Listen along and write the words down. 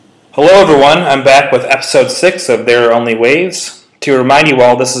Hello, everyone. I'm back with episode 6 of There Are Only Ways. To remind you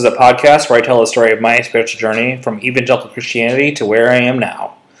all, this is a podcast where I tell the story of my spiritual journey from evangelical Christianity to where I am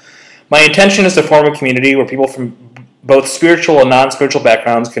now. My intention is to form a community where people from both spiritual and non-spiritual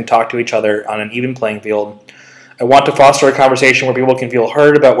backgrounds can talk to each other on an even playing field. I want to foster a conversation where people can feel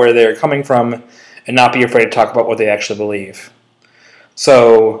heard about where they're coming from and not be afraid to talk about what they actually believe.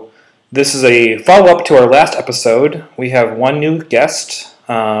 So, this is a follow-up to our last episode. We have one new guest.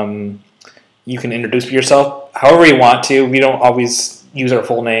 You can introduce yourself however you want to. We don't always use our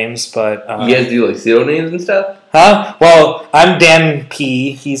full names, but... you guys do like pseudo names and stuff? Huh? Well, I'm Dan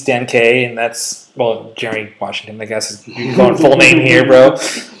P. He's Dan K. And that's, well, Jeremy Washington, I guess. You're going full name here, bro.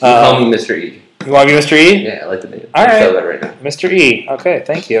 Call me Mr. E. You want to be Mr. E? Yeah, I like the name. All right. Show that right now. Mr. E. Okay,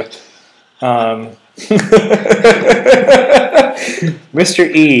 thank you.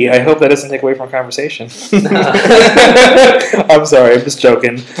 Mr. E, I hope that doesn't take away from our conversation. I'm sorry, I'm just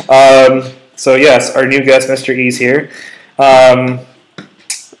joking. So yes, our new guest, Mr. E's here.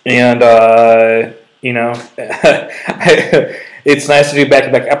 It's nice to do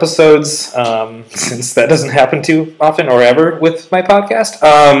back-to-back episodes, since that doesn't happen too often or ever with my podcast.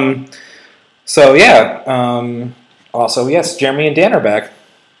 Also, yes, Jeremy and Dan are back.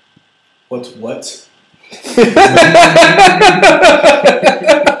 What? But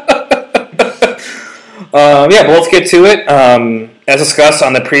let's get to it. As discussed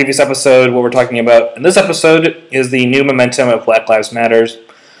on the previous episode, what we're talking about in this episode is the new momentum of Black Lives Matters.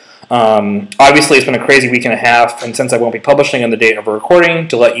 Obviously, it's been a crazy week and a half, and since I won't be publishing on the date of a recording,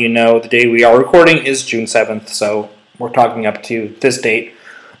 to let you know, the day we are recording is June 7th, so we're talking up to this date.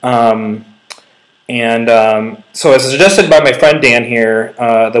 So as suggested by my friend Dan here,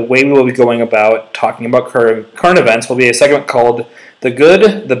 the way we will be going about talking about current events will be a segment called The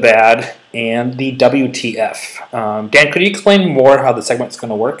Good, the Bad, and the WTF. Dan, could you explain more how the segment's going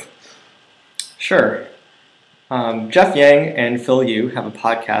to work? Sure. Jeff Yang and Phil Yu have a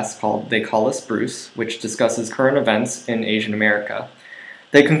podcast called They Call Us Bruce, which discusses current events in Asian America.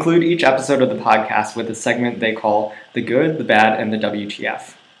 They conclude each episode of the podcast with a segment they call The Good, the Bad, and the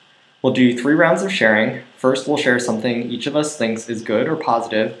WTF. We'll do 3 rounds of sharing. First, we'll share something each of us thinks is good or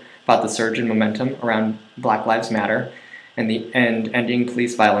positive about the surge in momentum around Black Lives Matter and ending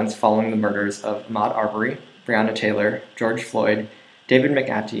police violence following the murders of Ahmaud Arbery, Breonna Taylor, George Floyd, David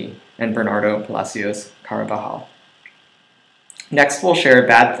McAtee, and Bernardo Palacios Carvajal. Next, we'll share a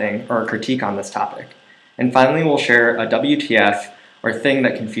bad thing or a critique on this topic. And finally, we'll share a WTF or thing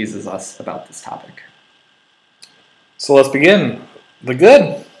that confuses us about this topic. So let's begin. The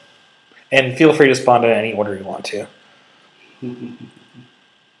good. And feel free to respond in any order you want to.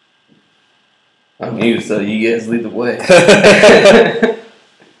 I'm new, so you guys lead the way.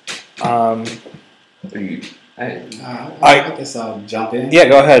 I guess I'll jump in. Yeah,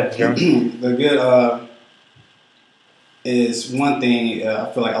 go ahead, Jeremy. The good is one thing. I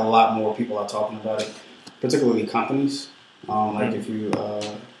feel like a lot more people are talking about it, particularly companies. Like if you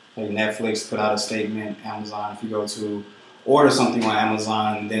like Netflix put out a statement, Amazon. If you go to order something on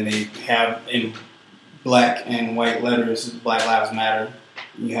Amazon, then they have in black and white letters, Black Lives Matter.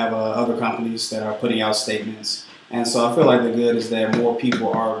 You have other companies that are putting out statements. And so I feel like the good is that more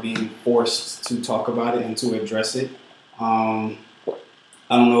people are being forced to talk about it and to address it. I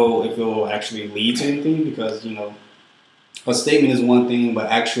don't know if it will actually lead to anything because, a statement is one thing, but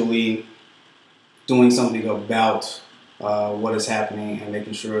actually doing something about what is happening and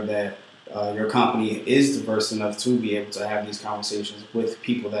making sure that your company is diverse enough to be able to have these conversations with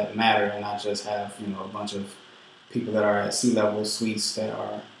people that matter and not just have, a bunch of people that are at C-level suites that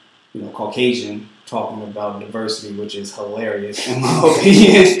are, Caucasian talking about diversity, which is hilarious in my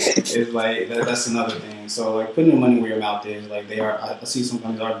opinion. It's like, that's another thing. So like putting your money where your mouth is, like I see some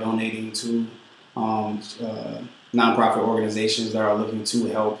companies are donating to nonprofit organizations that are looking to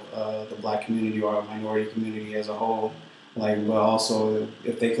help the black community or minority community as a whole. But also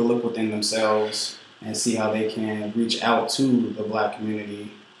if they could look within themselves and see how they can reach out to the black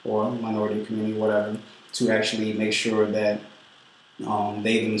community or minority community, whatever, to actually make sure that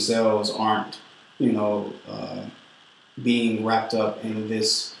they themselves aren't, being wrapped up in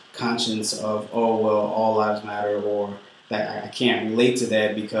this conscience of, all lives matter, or that I can't relate to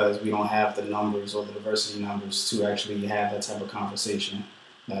that because we don't have the numbers or the diversity numbers to actually have that type of conversation.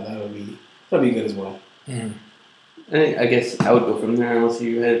 That'll be good as well. Mm. I guess I would go from there unless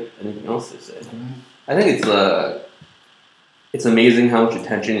you had anything else to say. Mm-hmm. I think it's amazing how much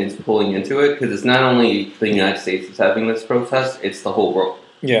attention it's pulling into it because it's not only the United States that's having this protest, it's the whole world.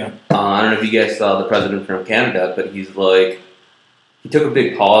 Yeah. I don't know if you guys saw the president from Canada, but he's like, he took a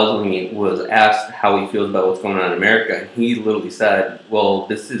big pause when he was asked how he feels about what's going on in America, and he literally said, well,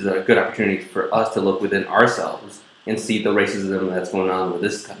 this is a good opportunity for us to look within ourselves and see the racism that's going on with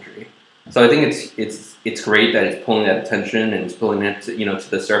this country. So I think it's great that it's pulling that attention and it's pulling it to, to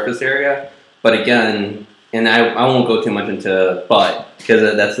the surface area. But again, and I won't go too much into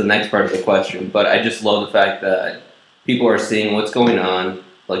because that's the next part of the question, but I just love the fact that people are seeing what's going on,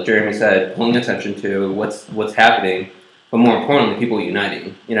 like Jeremy said, pulling attention to what's happening, but more importantly, people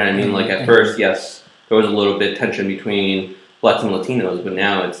uniting. You know what I mean? Like at first, yes, there was a little bit tension between Blacks and Latinos, but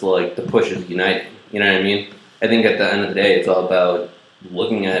now it's like the push is uniting. You know what I mean? I think at the end of the day, it's all about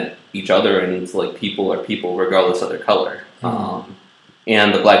looking at each other, and it's like people are people regardless of their color.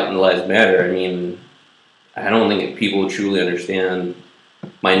 And the Black Lives Matter, I mean, I don't think people truly understand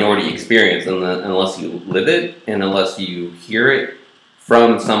minority experience unless you live it and unless you hear it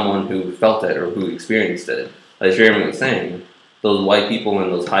from someone who felt it or who experienced it. As Jeremy was saying, those white people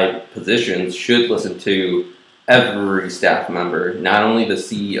in those high positions should listen to every staff member, not only the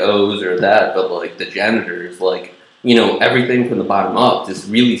CEOs or that, but like the janitors, like, everything from the bottom up, just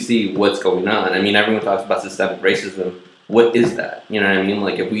really see what's going on. I mean, everyone talks about systemic racism. What is that? You know what I mean?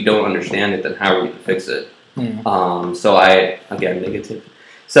 Like, if we don't understand it, then how are we going to fix it? Negative.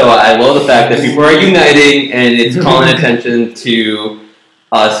 So I love the fact that people are uniting and it's calling attention to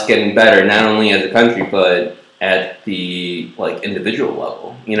us getting better, not only as a country, but at the individual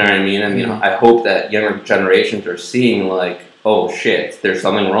level. You know what I mean? I hope that younger generations are seeing oh shit, there's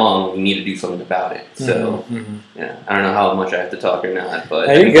something wrong. We need to do something about it. So yeah, I don't know how much I have to talk or not, but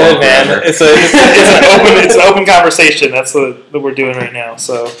you're good, man. It's an open conversation. That's what we're doing right now.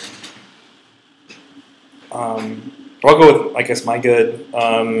 So I'll go with, I guess, my good.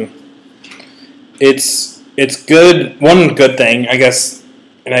 It's good. One good thing, I guess,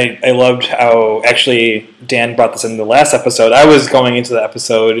 and I loved how actually Dan brought this in the last episode. I was going into the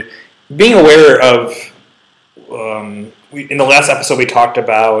episode being aware of. In the last episode, we talked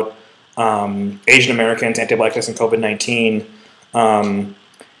about Asian Americans, anti-blackness, and COVID-19, and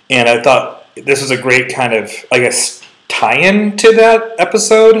I thought this was a great kind of, I guess, tie-in to that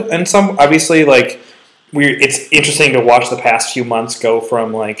episode. And some obviously, it's interesting to watch the past few months go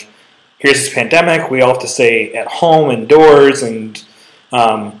from here's this pandemic, we all have to stay at home indoors, and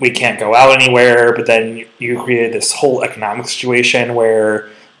we can't go out anywhere. But then you created this whole economic situation where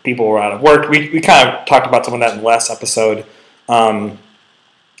people were out of work. We kind of talked about some of that in the last episode.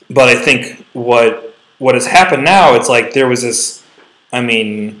 But I think what has happened now, it's there was this,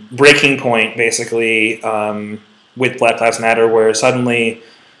 breaking point basically with Black Lives Matter, where suddenly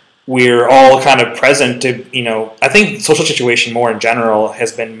we're all kind of present to, I think the social situation more in general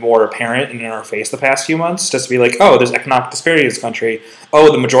has been more apparent and in our face the past few months, just to be oh, there's economic disparity in this country.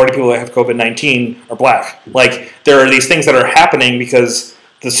 Oh, the majority of people that have COVID-19 are black. There are these things that are happening because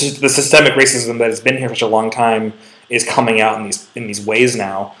the systemic racism that has been here for such a long time is coming out in these ways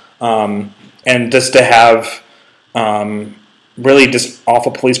now, and just to have really just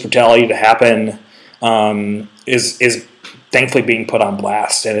awful police brutality to happen is thankfully being put on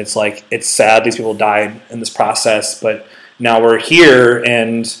blast. And it's sad these people died in this process, but now we're here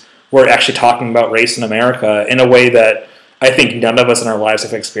and we're actually talking about race in America in a way that I think none of us in our lives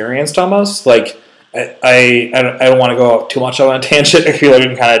have experienced. Almost I don't want to go too much on a tangent. I feel like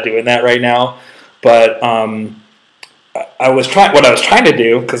I'm kind of doing that right now, but what I was trying to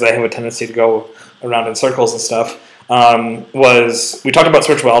do, because I have a tendency to go around in circles and stuff, was we talked about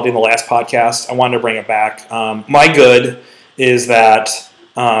spirituality in the last podcast. I wanted to bring it back. My good is that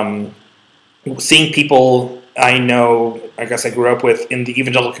seeing people I know, I guess I grew up with in the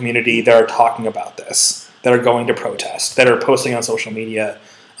evangelical community that are talking about this, that are going to protest, that are posting on social media.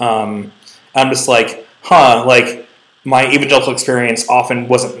 I'm just my evangelical experience often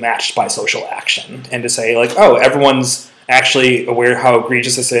wasn't matched by social action. And to say oh, everyone's actually aware how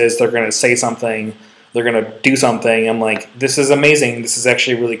egregious this is, they're going to say something, they're going to do something. I'm this is amazing. This is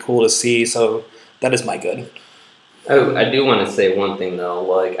actually really cool to see. So that is my good. I do want to say one thing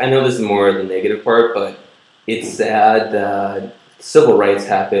though. I know this is more the negative part, but it's sad that civil rights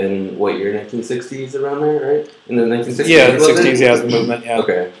happened, what year, 1960s, around there, right? In the 1960s? Yeah, the 60s, yeah, the movement, yeah.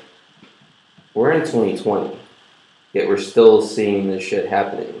 Okay. We're in 2020, yet we're still seeing this shit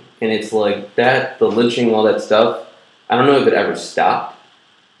happening. And it's that, the lynching, all that stuff, I don't know if it ever stopped.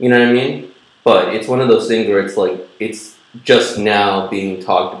 You know what I mean? But it's one of those things where it's it's just now being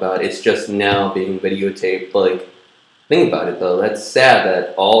talked about. It's just now being videotaped. Think about it though. That's sad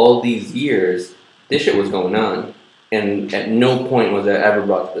that all these years, this shit was going on. And at no point was that ever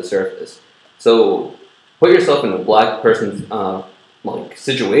brought to the surface. So put yourself in a black person's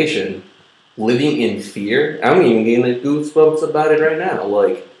situation. living in fear. I'm even getting like goosebumps about it right now.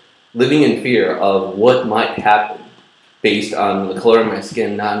 Like living in fear of what might happen based on the color of my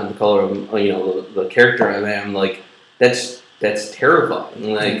skin, not on the color of the character I am. Like that's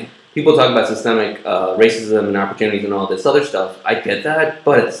terrifying. Like people talk about systemic racism and opportunities and all this other stuff. I get that,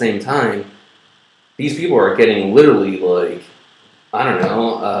 but at the same time, these people are getting literally like I don't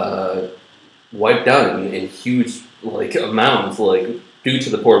know wiped out in huge like amounts like. Due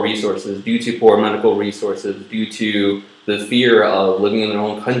to the poor resources, due to poor medical resources, due to the fear of living in their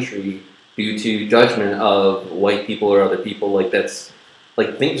own country, due to judgment of white people or other people, like that's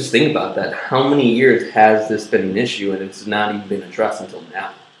like just think about that. How many years has this been an issue and it's not even been addressed until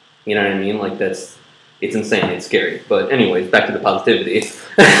now? You know what I mean? Like it's insane. It's scary. But anyways, back to the positivity.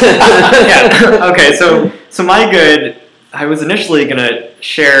 Yeah. Okay. So my good. I was initially gonna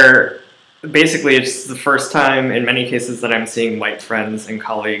share. Basically, it's the first time in many cases that I'm seeing white friends and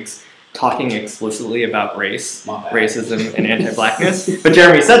colleagues talking explicitly about race, racism, and anti-blackness. But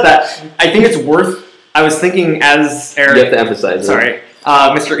Jeremy said that. I think it's worth... I was thinking as Eric... You have to emphasize sorry,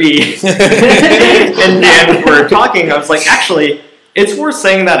 Mr. E and Dan were talking, I was like, actually, it's worth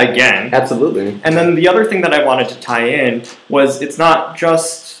saying that again. Absolutely. And then the other thing that I wanted to tie in was it's not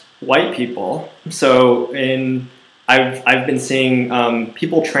just white people. So I've been seeing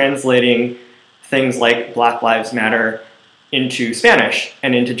people translating things like Black Lives Matter into Spanish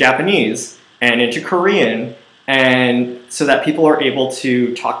and into Japanese and into Korean, and so that people are able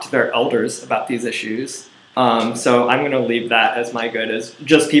to talk to their elders about these issues. So I'm going to leave that as my good, as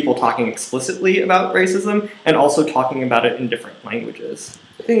just people talking explicitly about racism and also talking about it in different languages.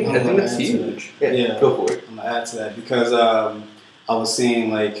 I think that's huge. Yeah, go for it. I'm going to add to that because I was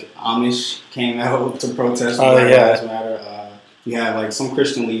seeing like Amish came out to protest Black Lives Matter. You have like some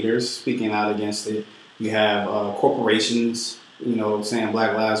Christian leaders speaking out against it. You have corporations, saying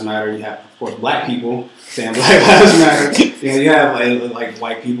Black Lives Matter. You have, of course, black people saying Black Lives Matter. You have like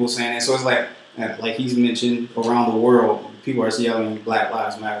white people saying it. So it's like he's mentioned, around the world, people are yelling Black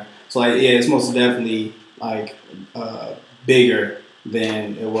Lives Matter. So it's most definitely like bigger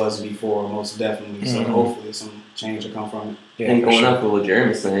than it was before, most definitely. So hopefully some change will come from it. Yeah, and going off of what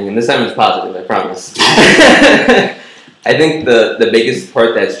Jeremy's saying, and this time it's positive, I promise. I think the biggest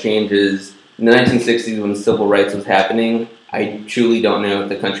part that's changed is in the 1960s when civil rights was happening, I truly don't know if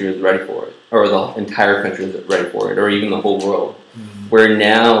the country was ready for it, or the entire country was ready for it, or even the whole world. Where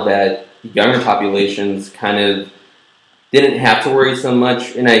now that younger populations kind of didn't have to worry so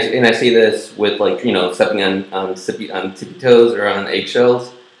much, and I say this with stepping on tippy toes or on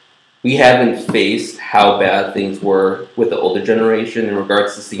eggshells. We haven't faced how bad things were with the older generation in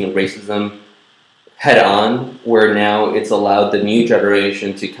regards to seeing racism head on, where now it's allowed the new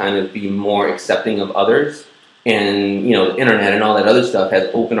generation to kind of be more accepting of others. And, the internet and all that other stuff has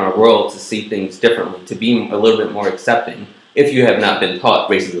opened our world to see things differently, to be a little bit more accepting, if you have not been taught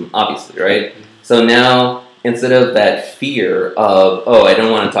racism, obviously, right? So now, instead of that fear of, I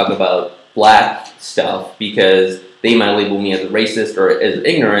don't want to talk about black stuff because they might label me as a racist or as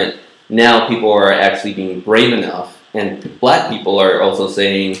ignorant, now people are actually being brave enough, and black people are also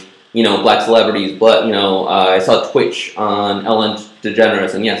saying, black celebrities, but, I saw Twitch on Ellen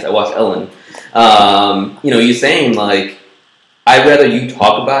DeGeneres, and yes, I watch Ellen. You saying, like, I'd rather you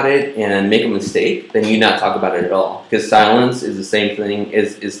talk about it and make a mistake than you not talk about it at all. Because silence is the same thing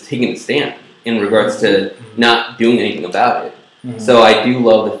as taking a stand in regards to not doing anything about it. Mm-hmm. So I do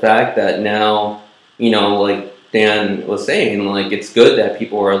love the fact that now, like Dan was saying, like, it's good that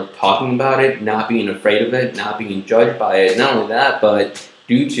people are talking about it, not being afraid of it, not being judged by it. Not only that, but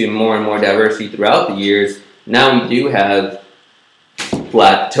due to more and more diversity throughout the years, now we do have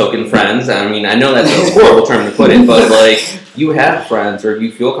black token friends. I mean, I know that's a horrible term to put it, but like, you have friends, or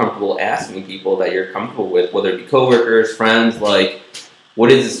you feel comfortable asking people that you're comfortable with, whether it be coworkers, friends, like, what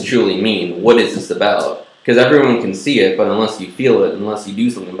does this truly mean? What is this about? Because everyone can see it, but unless you feel it, unless you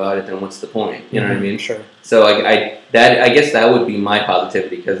do something about it, then what's the point? You know what I mean? Sure. So I guess that would be my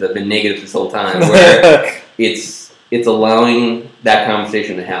positivity, because I've been negative this whole time, where it's allowing that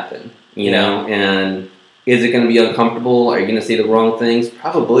conversation to happen, and is it going to be uncomfortable? Are you going to say the wrong things?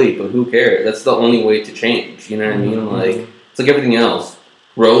 Probably, but who cares? That's the only way to change, you know what I mean? Like, it's like everything else.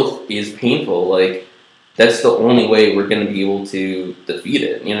 Growth is painful. Like, that's the only way we're going to be able to defeat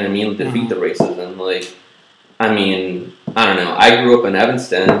it, you know what I mean? Defeat the racism. Like, I mean, I don't know. I grew up in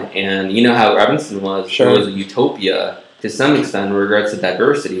Evanston, and you know how Evanston was. Sure. It was a utopia to some extent in regards to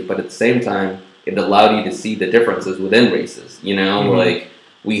diversity, but at the same time, it allowed you to see the differences within races, Like,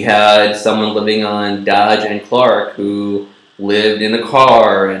 we had someone living on Dodge and Clark who lived in a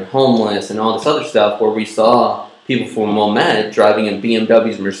car and homeless and all this other stuff, where we saw people from Wilmette driving in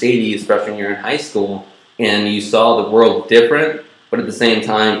BMWs, Mercedes, freshman year in high school, and you saw the world different, but at the same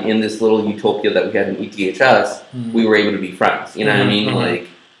time, in this little utopia that we had in ETHS, we were able to be friends. You know what I mean? Like,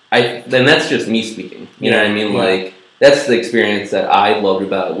 then that's just me speaking. You know what I mean? Like, that's the experience that I loved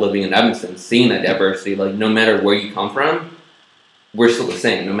about living in Evanston, seeing that diversity. Like, no matter where you come from, we're still the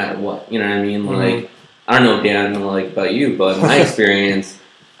same, no matter what. You know what I mean? Like, I don't know, Dan, like about you, but in my experience,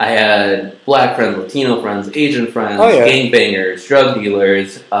 I had black friends, Latino friends, Asian friends, gangbangers, drug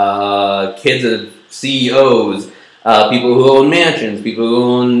dealers, kids of CEOs, people who own mansions, people who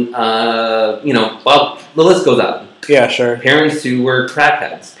own, well, the list goes on. Yeah, sure. Parents who were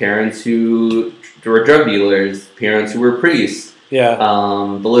crackheads, parents who were drug dealers, parents who were priests. Yeah.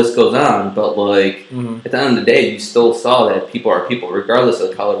 The list goes on, but like at the end of the day, you still saw that people are people, regardless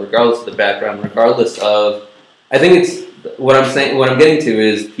of color, regardless of the background, regardless of. I think it's what I'm saying. What I'm getting to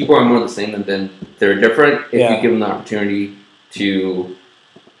is people are more the same than they're different if you give them the opportunity to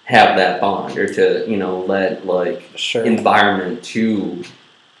have that bond or to let environment to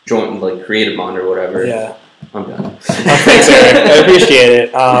join create a bond or whatever. Yeah. I'm done. Thanks, Eric. I appreciate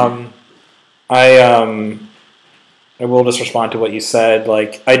it. I will just respond to what you said.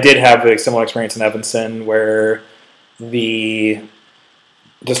 Like, I did have a similar experience in Evanston where the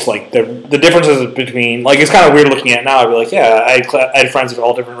differences between, like, it's kind of weird looking at it now. I'd be like, yeah, I had friends of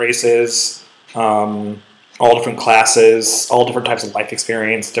all different races, all different classes, all different types of life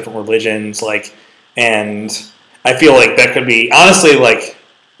experience, different religions, like, and I feel like that could be, honestly, like,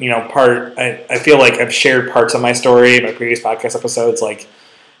 I feel like I've shared parts of my story in my previous podcast episodes, like,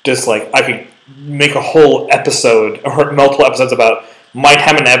 just like I could make a whole episode or multiple episodes about my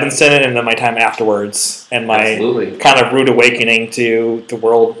time in Evanston and then my time afterwards and my kind of rude awakening to the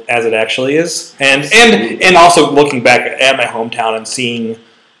world as it actually is, and also looking back at my hometown and seeing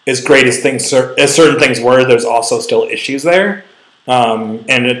as great as certain things were, there's also still issues there,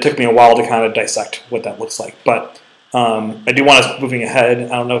 and it took me a while to kind of dissect what that looks like, but. I do want us moving ahead.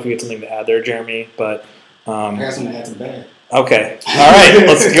 I don't know if you had something to add there, Jeremy, but I got something to add to the bad. Okay, all right.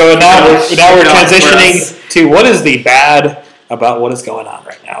 Let's go now. We're transitioning to what is the bad about what is going on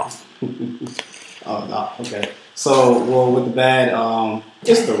right now. Oh no. Okay. So, well, with the bad,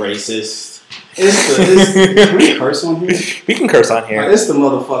 it's the racist. Can we curse on here? We can curse on here. It's the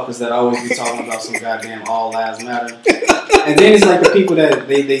motherfuckers that always be talking about some goddamn all lives matter, and then it's like the people that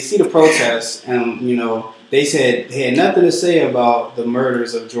they see the protests and they said they had nothing to say about the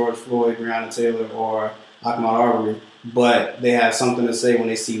murders of George Floyd, Breonna Taylor, or Ahmaud Arbery, but they have something to say when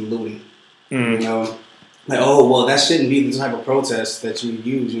they see looting. Like, oh, well, that shouldn't be the type of protest that you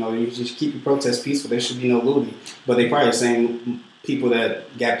use. You just keep your protest peaceful. There should be no looting. But they probably saying people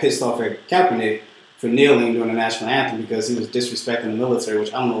that got pissed off at Kaepernick for kneeling during the national anthem because he was disrespecting the military,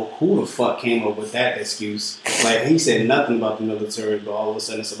 which I don't know who the fuck came up with that excuse. Like, he said nothing about the military, but all of a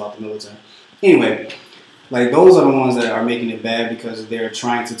sudden it's about the military. Anyway. Like, those are the ones that are making it bad because they're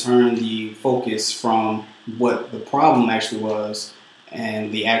trying to turn the focus from what the problem actually was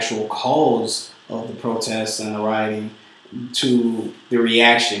and the actual cause of the protests and the rioting to the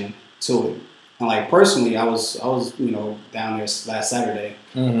reaction to it. And, like, personally, I was down there last Saturday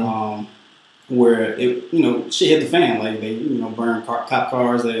where it, shit hit the fan. Like, they, burned cop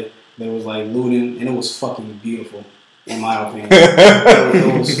cars. They was, like, looting, and it was fucking beautiful. In my opinion,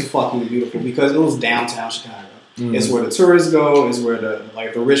 it was fucking beautiful because it was downtown Chicago. It's where the tourists go. It's where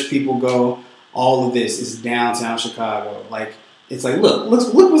the rich people go. All of this is downtown Chicago. Like, it's like look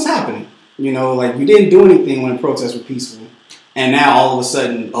what's happening. Like, you didn't do anything when the protests were peaceful, and now all of a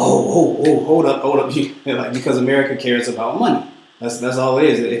sudden, hold up, like, because America cares about money. That's all it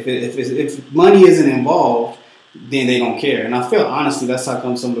is. If money isn't involved, then they don't care. And I feel honestly that's how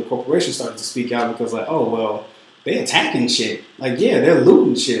come some of the corporations started to speak out because like, oh well. They attacking shit. Like, yeah, they're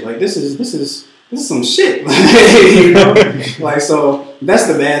looting shit. Like, this is some shit. Like, so that's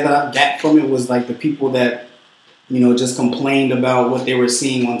the bad that I got from it was like the people that, just complained about what they were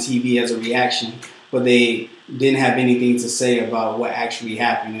seeing on TV as a reaction, but they didn't have anything to say about what actually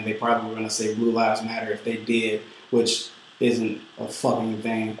happened, and they probably were going to say Blue Lives Matter if they did, which isn't a fucking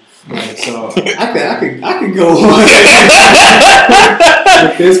thing. Like, so I could go on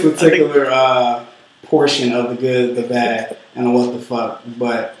with this particular portion of the good, the bad, and what the fuck.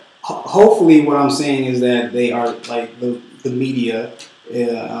 But hopefully what I'm saying is that they are, like, the media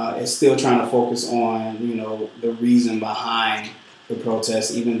is still trying to focus on, the reason behind the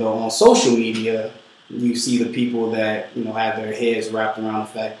protests, even though on social media you see the people that, have their heads wrapped around the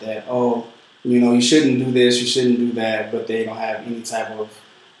fact that, oh, you shouldn't do this, you shouldn't do that, but they don't have any type of,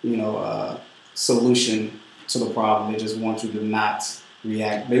 solution to the problem. They just want you to not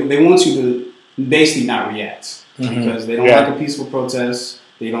react. They want you to basically not react. because they don't like a peaceful protest.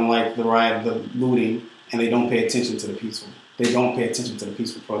 They don't like the riot, the looting, and they don't pay attention to the peaceful. They don't pay attention to the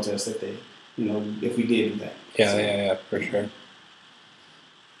peaceful protests if they, if we did do that. Yeah, for sure.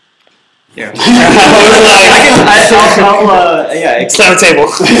 Yeah. It's on the table.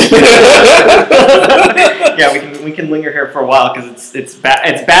 Yeah, we can linger here for a while because it's bad.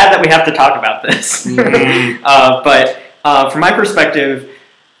 It's bad that we have to talk about this. But from my perspective,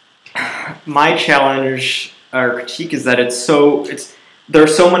 my challenge or critique is that there are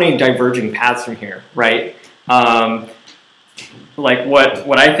so many diverging paths from here, right? Like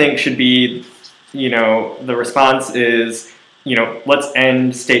what I think should be, the response is, let's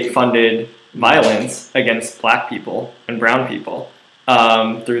end state-funded violence against black people and brown people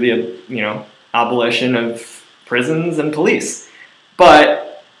through the, abolition of prisons and police.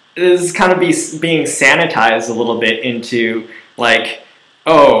 But this is kind of being sanitized a little bit into like,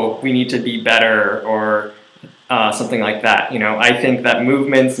 oh, we need to be better or something like that. I think that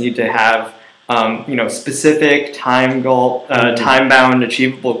movements need to have, specific time-bound,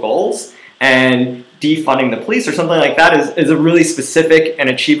 achievable goals, and defunding the police or something like that is a really specific and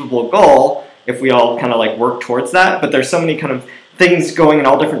achievable goal if we all kind of like work towards that. But there's so many kind of things going in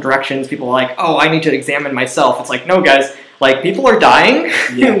all different directions. People are like, oh, I need to examine myself. It's like, no, guys, like people are dying.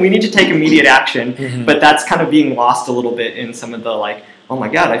 Yeah. We need to take immediate action. Mm-hmm. But that's kind of being lost a little bit in some of the like, oh my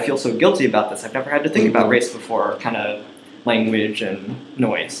God, I feel so guilty about this. I've never had to think about race before kind of language and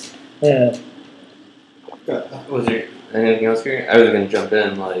noise. Yeah. Was there anything else here? I was going to jump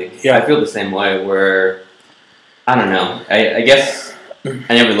in. I feel the same way where, I don't know. I guess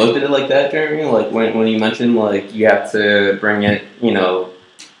I never looked at it like that, Jeremy. Like when you mentioned you have to bring it,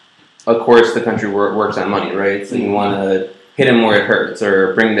 of course the country works on money, right? So you want to hit him where it hurts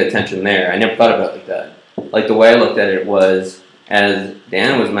or bring the attention there. I never thought about it like that. Like the way I looked at it was, as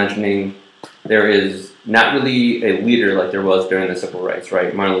Dan was mentioning, there is not really a leader like there was during the civil rights,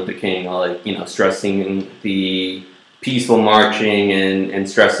 right? Martin Luther King, stressing the peaceful marching and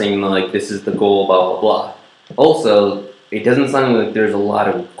stressing this is the goal, blah, blah, blah. Also, it doesn't sound like there's a lot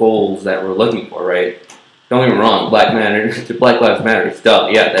of goals that we're looking for, right? Don't get me wrong, Black Lives Matter, duh,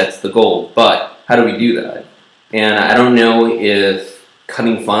 yeah, that's the goal. But how do we do that? And I don't know if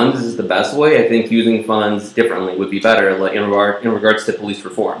cutting funds is the best way. I think using funds differently would be better, in regards to police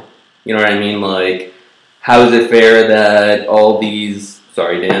reform. You know what I mean? How is it fair that all these,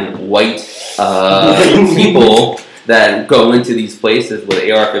 sorry Dan, white people that go into these places with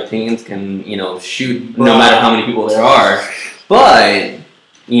AR-15s can, shoot no matter how many people there are. But,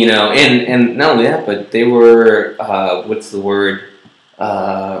 and not only that, but they were, what's the word,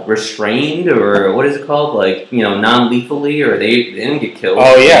 restrained, or what is it called? Non-lethally, or they didn't get killed.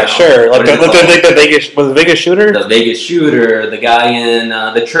 Oh, yeah, sure. The Vegas shooter? The Vegas shooter, the guy in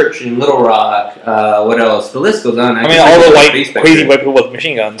the church in Little Rock, what else? The list goes on. All the crazy white people with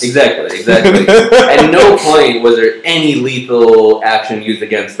machine guns. Exactly. At no point was there any lethal action used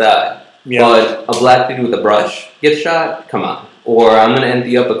against that. Yeah. But a black dude with a brush gets shot? Come on. Or I'm going to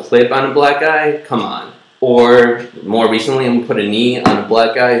empty up a clip on a black guy? Come on. Or, more recently, I'm going to put a knee on a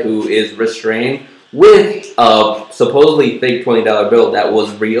black guy who is restrained with a supposedly fake $20 bill that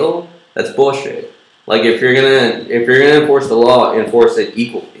was real. That's bullshit. If you're gonna enforce the law, enforce it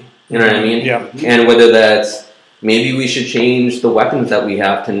equally. You know what I mean? Yeah. And whether that's, maybe we should change the weapons that we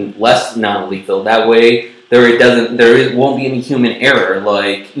have to less non-lethal. That way, there won't be any human error.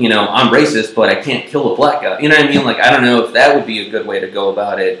 I'm racist, but I can't kill a black guy. You know what I mean? I don't know if that would be a good way to go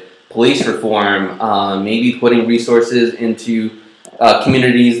about it. Police reform, maybe putting resources into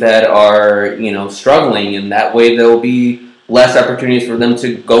communities that are, struggling, and that way there will be less opportunities for them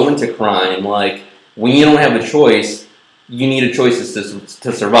to go into crime. When you don't have a choice, you need a choice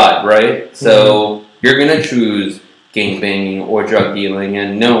to survive, right? So you're going to choose gangbanging or drug dealing,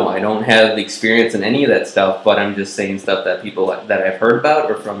 and no, I don't have the experience in any of that stuff, but I'm just saying stuff that people that I've heard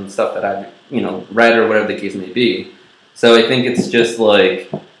about or from stuff that I've, read or whatever the case may be. So I think it's just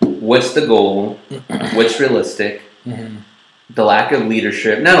what's the goal? What's realistic? Mm-hmm. The lack of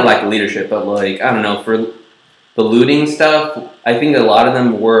leadership. Not a lack of leadership, but I don't know, for the looting stuff, I think a lot of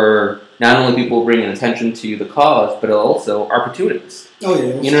them were not only people bringing attention to the cause, but also opportunists. Oh,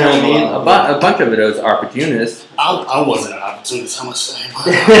 yeah. You know what I mean? A bunch of it was opportunists. I wasn't an opportunist, I must say.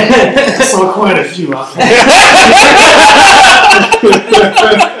 I saw quite a few out there.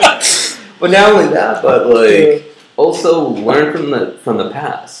 But not only that, but also learn from the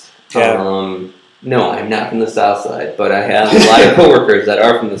past. Yeah. No, I'm not from the South Side, but I have a lot of coworkers that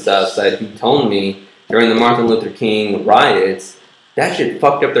are from the South Side who told me during the Martin Luther King riots, that shit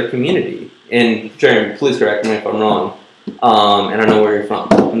fucked up their community. And Jeremy, please correct me if I'm wrong. And I know where you're from.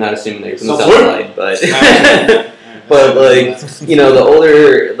 I'm not assuming that you're from the South Side, but But like, you know,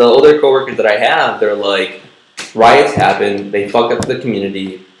 the older coworkers that I have, they're like, riots happen, they fuck up the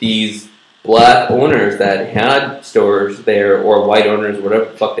community. These black owners that had stores there, or white owners, whatever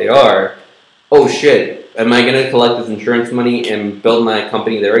the fuck they are, oh shit, am I gonna collect this insurance money and build my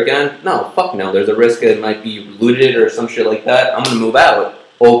company there again? No, fuck no. There's a risk that it might be looted or some shit like that. I'm gonna move out.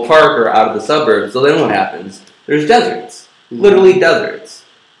 Oak Park or out of the suburbs. So then what happens? There's deserts. Literally deserts.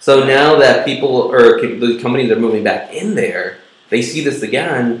 So now that people or the companies are moving back in there, they see this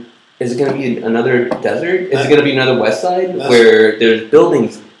again. Is it going to be another desert? Is it going to be another West Side where there's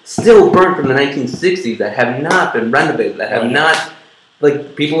buildings still burnt from the 1960s that have not been renovated, that have not,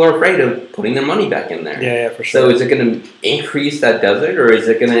 like, people are afraid of putting their money back in there. Yeah, for sure. So is it going to increase that desert, or is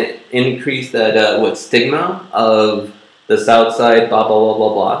it going to increase that, stigma of the South Side, blah, blah, blah,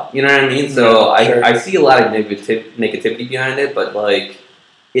 blah, blah. You know what I mean? So I see a lot of negativity behind it, but, like,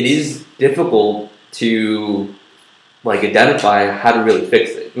 it is difficult to, like, identify how to really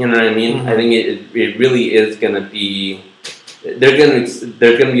fix it. You know what I mean? Mm-hmm. I think it really is going to be... There's going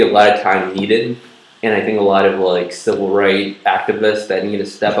to be a lot of time needed, and I think a lot of, like, civil rights activists that need to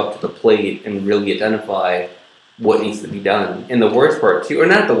step up to the plate and really identify what needs to be done. And the worst part, too, or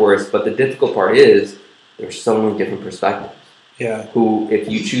not the worst, but the difficult part is there's so many different perspectives. Yeah. Who, if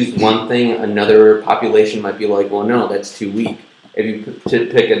you choose one thing, another population might be like, well, no, that's too weak. If you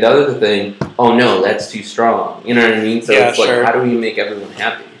pick another thing, oh, no, that's too strong. You know what I mean? So it's like, how do we make everyone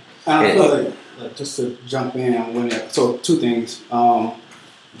happy? I feel like, just to jump in, so two things.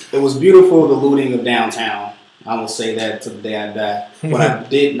 It was beautiful, the looting of downtown. I will say that to the day I die. What I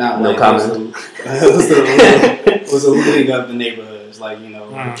did not like was the looting of the neighborhoods. Like, you know,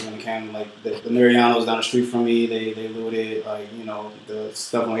 when it came, like, the Marianos down the street from me, they looted, like, you know, the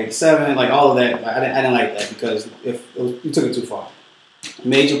stuff on 87, like, all of that. I didn't like that because you took it too far.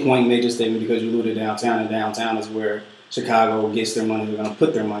 Major point, major statement, because you looted downtown, and downtown is where Chicago gets their money, they're going to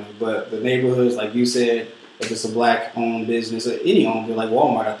put their money. But the neighborhoods, like you said, if it's a black-owned business, or any owned, like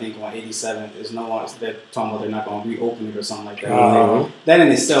Walmart, I think, on 87th, is no longer, they're talking about they're not going to reopen it or something like that. That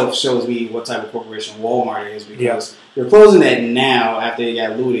in itself shows me what type of corporation Walmart is, because you're closing that now after it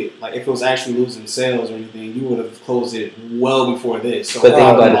got looted. Like, if it was actually losing sales or anything, you would have closed it well before this. So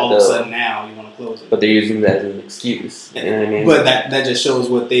all of a sudden now you want to close it. But they're using that as an excuse. You know what I mean? But that just shows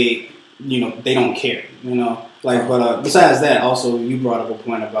what they don't care, you know? Like, but besides that, also, you brought up a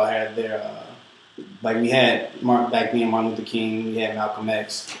point about how they're... like, we had back then Martin Luther King, we had Malcolm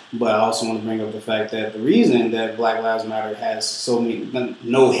X, but I also want to bring up the fact that the reason that Black Lives Matter has so many,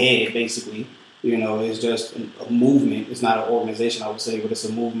 no head, basically, you know, is just a movement. It's not an organization, I would say, but it's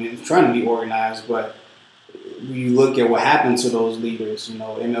a movement. It's trying to be organized, but you look at what happened to those leaders. You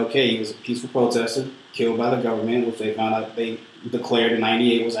know, MLK, he was a peaceful protester, killed by the government, which they found out, they declared in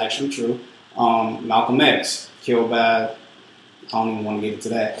 98 was actually true. Malcolm X, killed by... I don't even want to get into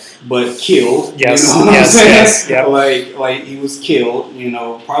that, but killed. Yes, you know what I'm saying? Yes, yep. Like he was killed. You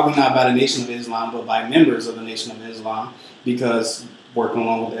know, probably not by the Nation of Islam, but by members of the Nation of Islam, because working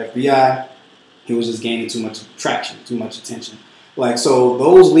along with the FBI, he was just gaining too much traction, too much attention. Like, so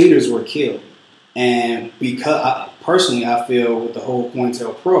those leaders were killed, and because personally, I feel with the whole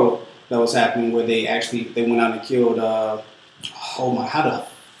COINTELPRO that was happening, where they went out and killed. How the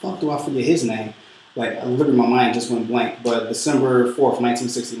fuck do I forget his name? Like, literally my mind just went blank, but December 4th,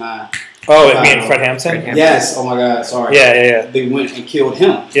 1969. Oh, it being Fred Hampton? Yes, oh my God, sorry. Yeah. They went and killed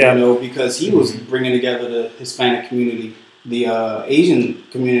him, you know, because he was bringing together the Hispanic community, the Asian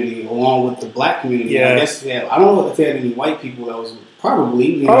community, along with the black community. Yeah. I guess, I don't know if they had any white people that was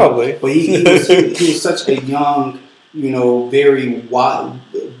probably, you probably. know, but he was such a young, you know, very wise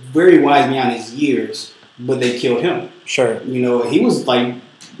beyond his years, but they killed him. Sure. You know, he was like,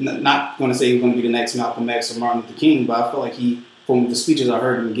 not going to say he was going to be the next Malcolm X or Martin Luther King, but I feel like from the speeches I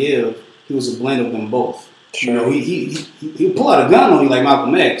heard him give, he was a blend of them both. Sure. You know, he'll pull out a gun on you like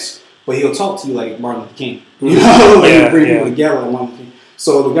Malcolm X, but he'll talk to you like Martin Luther King. You know, like he'll bring people together like Martin Luther King.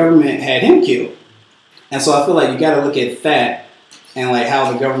 So the government had him killed, and so I feel like you got to look at that and like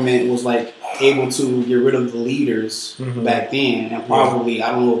how the government was like able to get rid of the leaders back then, and probably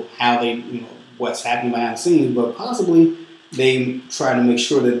I don't know how they, you know, what's happening behind the scenes, but possibly they try to make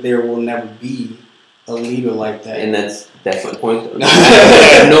sure that there will never be a leader like that. And that's my point.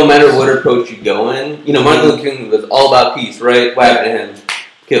 No matter what approach you go in, you know, Martin Luther King was all about peace, right? What happened to him?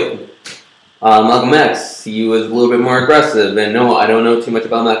 Killed. Malcolm X, he was a little bit more aggressive, and no, I don't know too much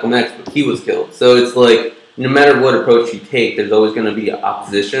about Malcolm X, but he was killed. So it's like, no matter what approach you take, there's always going to be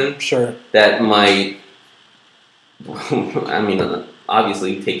opposition. Sure. That might, I mean,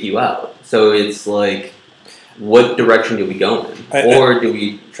 obviously take you out. So it's like, what direction do we go in, or do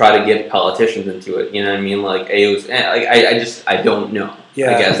we try to get politicians into it? You know what I mean? Like AOC, I don't know.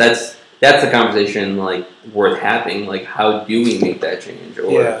 Yeah. I guess that's a conversation like worth having. Like, how do we make that change,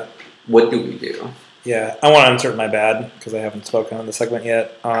 or what do we do? Yeah, I want to insert my bad because I haven't spoken on the segment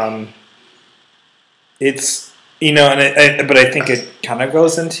yet. It's but I think it kind of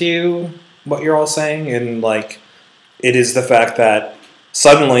goes into what you're all saying, and like it is the fact that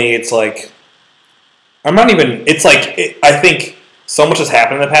suddenly it's like I'm not even. It's like I think so much has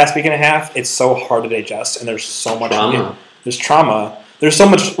happened in the past week and a half. It's so hard to digest, and there's so much trauma. There's trauma. There's so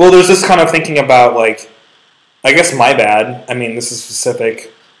much. Well, there's this kind of thinking about like, I guess my bad. I mean, this is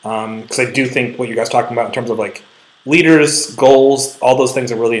specific because I do think what you guys are talking about in terms of like leaders, goals, all those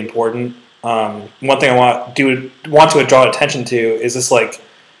things are really important. One thing I want to draw attention to is this like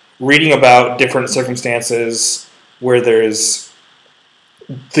reading about different circumstances where there's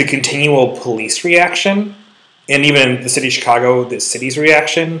the continual police reaction, and even in the city of Chicago, the city's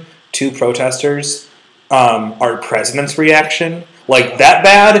reaction to protesters, our president's reaction, like that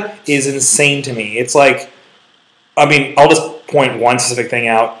bad is insane to me. It's like, I mean, I'll just point one specific thing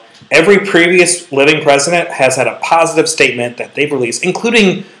out. Every previous living president has had a positive statement that they've released,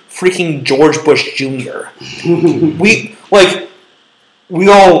 including freaking George Bush Jr. we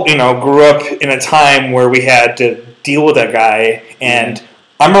all, grew up in a time where we had to deal with that guy, and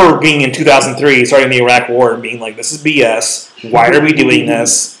I remember being in 2003, starting the Iraq War, and being like, "This is BS. Why are we doing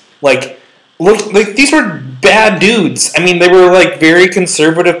this?" Like these were bad dudes. I mean, they were like very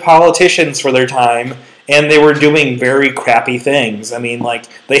conservative politicians for their time, and they were doing very crappy things. I mean, like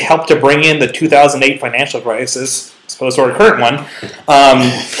they helped to bring in the 2008 financial crisis, I suppose, or a current one,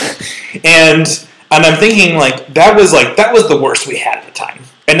 and I'm thinking like that was the worst we had at the time,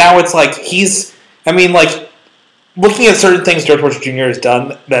 and now it's like looking at certain things George Bush Jr. has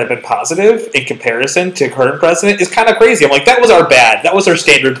done that have been positive in comparison to current president is kind of crazy. I'm like, that was our bad. That was our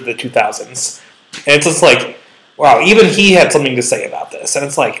standard to the 2000s. And it's just like, wow, even he had something to say about this. And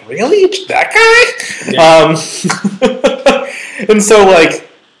it's like, really? That guy? Yeah. And so, like,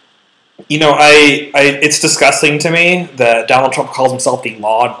 it's disgusting to me that Donald Trump calls himself the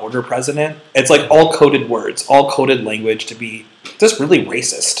law and order president. It's like all coded words, all coded language to be just really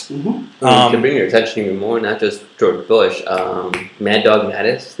racist. Mm-hmm. To bring your attention even more, not just George Bush, Mad Dog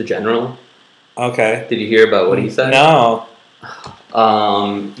Mattis, the general. Okay. Did you hear about what he said? No.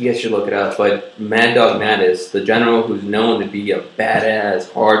 You guys should look it up. But Mad Dog Mattis, the general who's known to be a badass,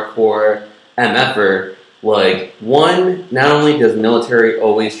 hardcore MFer, like, one, not only does military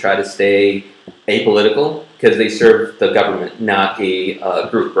always try to stay apolitical, because they serve the government, not a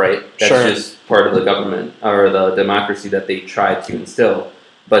group, right? That's just part of the government, or the democracy that they try to instill.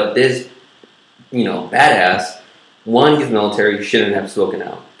 But this, badass, one, he's military, he shouldn't have spoken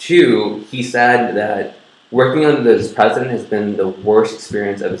out. Two, he said that working under this president has been the worst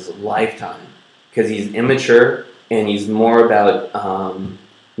experience of his lifetime, because he's immature, and he's more about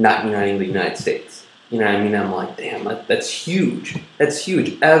not uniting the United States. You know what I mean? I'm like, damn, that's huge. That's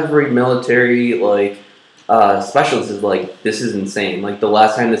huge. Every military, specialist is like, this is insane. Like, the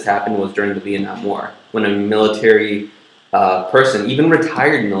last time this happened was during the Vietnam War, when a military person, even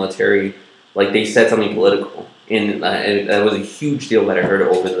retired military, like, they said something political. And that was a huge deal that I heard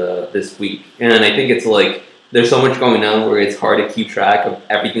over this week. And I think it's like, there's so much going on where it's hard to keep track of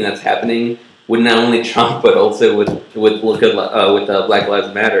everything that's happening with not only Trump, but also with Black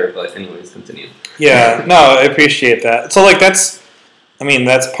Lives Matter. But anyways, continue. Yeah, no, I appreciate that. So, like, that's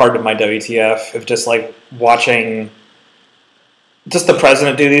part of my WTF, of just, like, watching just the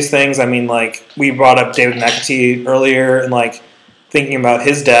president do these things. I mean, like, we brought up David McAtee earlier, and, like, thinking about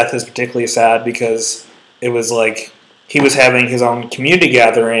his death is particularly sad because it was, like, he was having his own community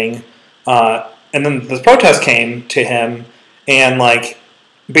gathering, and then the protest came to him, and, like,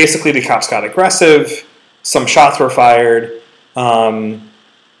 basically the cops got aggressive, some shots were fired, and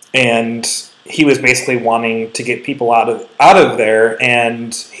he was basically wanting to get people out of there,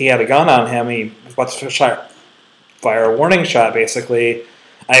 and he had a gun on him. He was about to fire a warning shot, basically.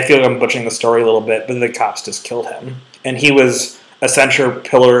 I feel like I'm butchering the story a little bit, but the cops just killed him. And he was a central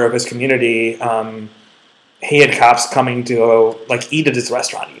pillar of his community. He had cops coming to eat at his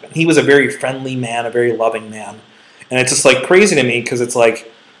restaurant even. He was a very friendly man, a very loving man. And it's just like crazy to me because it's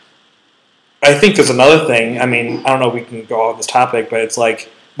like, I think there's another thing. I mean, I don't know if we can go off this topic, but it's like,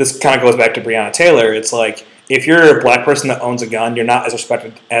 this kind of goes back to Breonna Taylor. It's like, if you're a black person that owns a gun, you're not as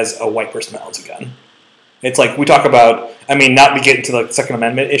respected as a white person that owns a gun. It's like, we talk about, I mean, not to get into like Second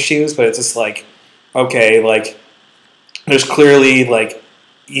Amendment issues, but it's just like, okay, like, there's clearly like,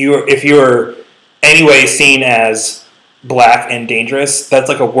 if you're anyway seen as black and dangerous, that's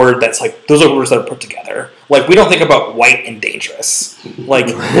like a word that's like, those are words that are put together. Like, we don't think about white and dangerous. Like,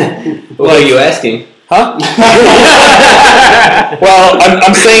 what are you asking? huh? Well,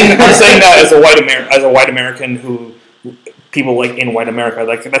 I'm saying that as a white American who people like in white America,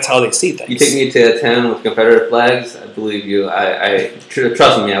 like that's how they see things. You take me to a town with Confederate flags, I believe you.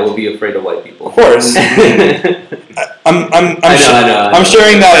 Trust me, I will be afraid of white people. Of course. I know. I'm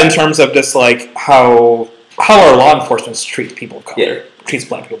sharing that in terms of just like how our law enforcement treats people of color, treats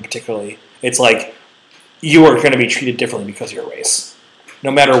black people particularly. It's like you are going to be treated differently because of your race,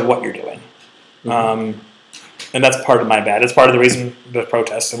 no matter what you're doing. Mm-hmm. And that's part of my bad. It's part of the reason the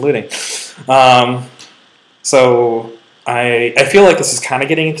protests and looting. So I feel like this is kind of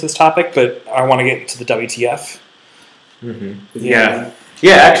getting into this topic, but I want to get into the WTF. Mm-hmm. Yeah.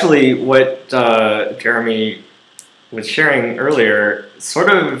 Actually, what Jeremy was sharing earlier sort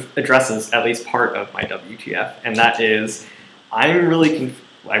of addresses at least part of my WTF, and that is I'm really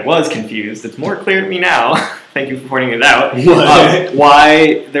I was confused. It's more clear to me now. Thank you for pointing it out.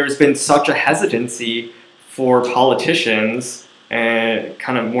 Why there's been such a hesitancy for politicians and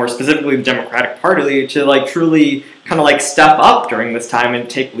kind of more specifically the Democratic Party to like truly kind of like step up during this time and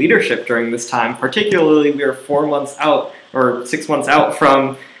take leadership during this time. Particularly, we are 4 months out or 6 months out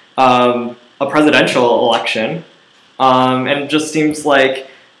from a presidential election, and it just seems like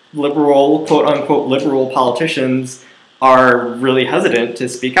liberal, quote unquote, liberal politicians are really hesitant to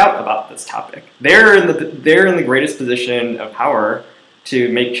speak out about this topic. They're in the greatest position of power to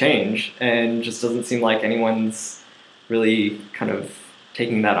make change, and just doesn't seem like anyone's really kind of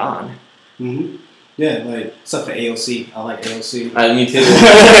taking that on. Mm-hmm. Yeah, like except for AOC. I like AOC. Me too.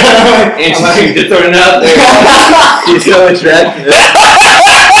 And she's just throwing it out there. She's so attractive.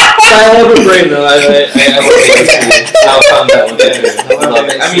 I love her brain though. I love AOC. I'll calm that one down. I love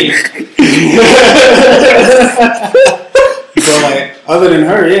it. So like, other than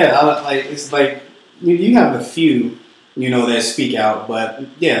her, it's like you have a few, that speak out, but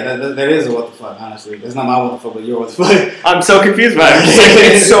yeah, that is a what the fuck. Honestly, it's not my what the fuck, but your what the fuck. I'm so confused by it.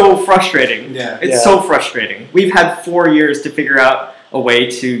 It's so frustrating. Yeah, it's so frustrating. We've had 4 years to figure out a way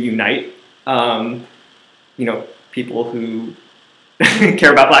to unite, people who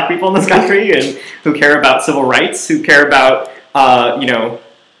care about black people in this country and who care about civil rights, who care about,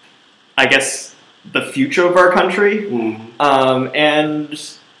 I guess, the future of our country. And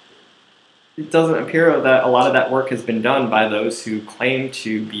it doesn't appear that a lot of that work has been done by those who claim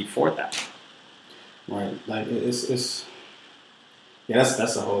to be for that. Right. Like, that's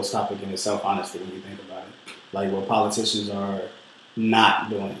a whole topic in itself, honestly, when you think about it. Like, what politicians are not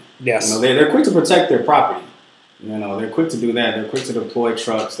doing. Yes. They're quick to protect their property. They're quick to do that. They're quick to deploy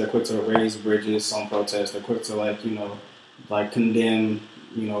trucks. They're quick to raise bridges on protests. They're quick to, condemn,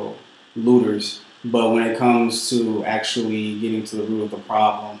 looters. But when it comes to actually getting to the root of the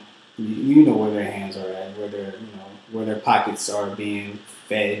problem, you know where their hands are at, where their pockets are being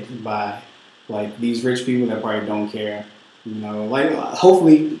fed by, like, these rich people that probably don't care.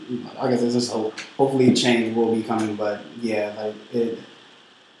 Hopefully, I guess there's just hope. Hopefully change will be coming, but yeah, like,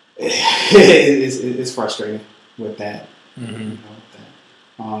 it's frustrating with that.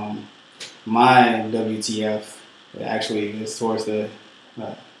 Mm-hmm. My WTF actually is towards the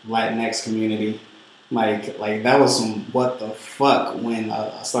Latinx community. Like that was some what the fuck when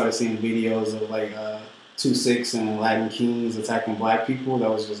I started seeing videos of 2-6 and Latin Kings attacking black people that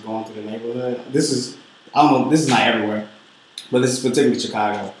was just going through the neighborhood. This is not everywhere, but this is particularly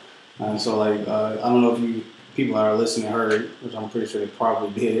Chicago. So I don't know if people that are listening heard, which I'm pretty sure they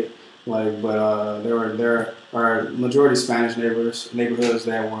probably did. But there are majority Spanish neighborhoods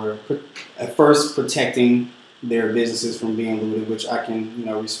that were at first protecting their businesses from being looted, which I can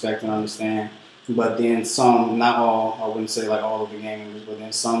respect and understand. But then some, not all, I wouldn't say like all of the gang members, but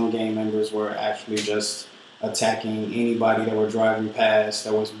then some gang members were actually just attacking anybody that were driving past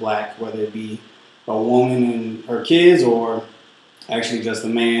that was black, whether it be a woman and her kids or actually just a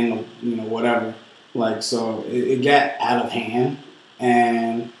man, whatever. So it got out of hand,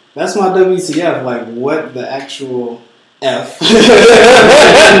 and that's my WTF. Like, what the actual F?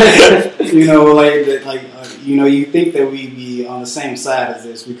 You think that we'd be on the same side as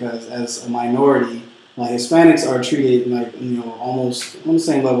this because as a minority, Hispanics are treated almost on the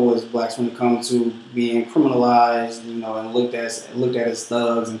same level as blacks when it comes to being criminalized, and looked at as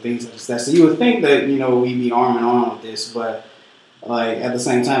thugs and things like that. So you would think that we'd be arm in arm with this, but at the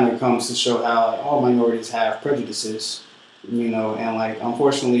same time, it comes to show how all minorities have prejudices, and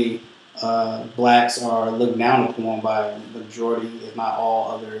unfortunately, blacks are looked down upon by the majority, if not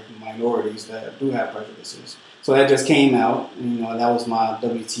all, other minorities that do have prejudices. So that just came out, that was my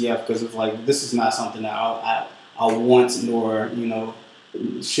WTF, because it's this is not something that I want nor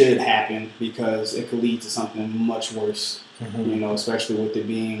should happen, because it could lead to something much worse. Especially with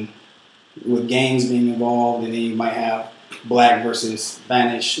gangs being involved, and then you might have black versus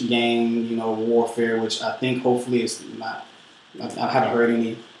Spanish gang warfare, which I think hopefully is not. I haven't heard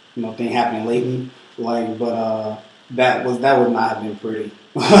any thing happening lately, but that would not have been pretty.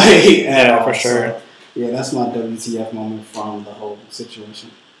 Yeah, for sure. So, yeah, that's my WTF moment from the whole situation.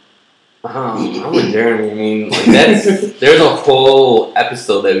 I'm with Jeremy. I mean, there's a whole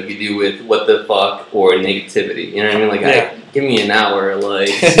episode that we could do with what the fuck or negativity. You know what I mean? Give me an hour. I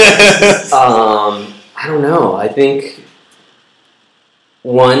don't know. I think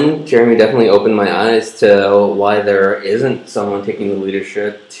one, Jeremy definitely opened my eyes to why there isn't someone taking the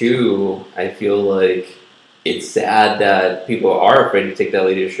leadership. Two, I feel like it's sad that people are afraid to take that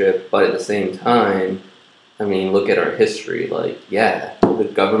leadership, but at the same time, I mean, look at our history. The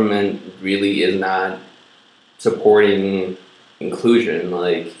government really is not supporting inclusion.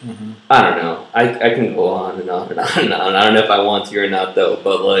 I don't know. I can go on and on and on and on. I don't know if I want to or not, though.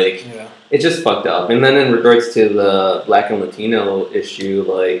 But it's just fucked up. And then in regards to the Black and Latino issue,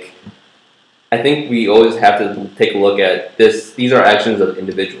 I think we always have to take a look at this. These are actions of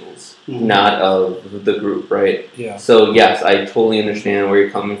individuals, not of the group, right? Yeah. So yes, I totally understand where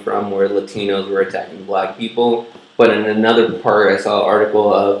you're coming from, where Latinos were attacking Black people. But in another part, I saw an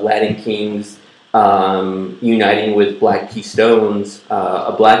article of Latin Kings uniting with Black Keystones,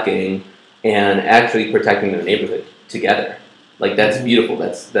 a Black gang, and actually protecting their neighborhood together. That's beautiful.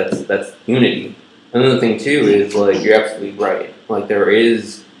 That's unity. Another thing too is you're absolutely right. There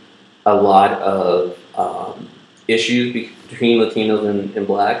is a lot of issues between Latinos and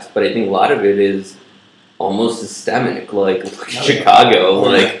Blacks, but I think a lot of it is almost systemic.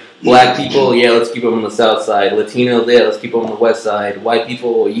 Chicago, Black people, yeah, let's keep them on the south side. Latinos, yeah, let's keep them on the west side. White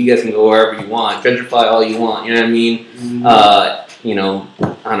people, you guys can go wherever you want. Gentrify all you want. You know what I mean? I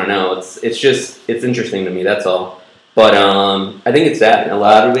don't know. It's interesting to me. That's all. But I think it's sad. A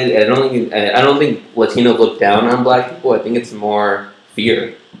lot of it. I don't think Latinos look down on Black people. I think it's more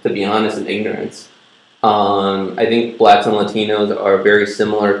fear, to be honest, and ignorance. I think Blacks and Latinos are very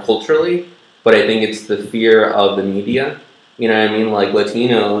similar culturally, but I think it's the fear of the media. You know what I mean?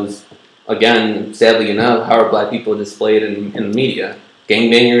 Latinos, again, sadly enough, how are Black people displayed in the media?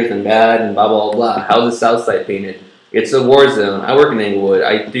 Gangbangers and bad and blah, blah, blah. How's the South Side painted? It's a war zone. I work in Inglewood.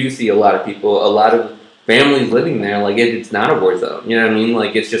 I do see a lot of people, a lot of families living there. It's not a war zone. You know what I mean?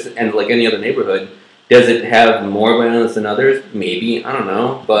 It's just, and like any other neighborhood. Does it have more violence than others? Maybe. I don't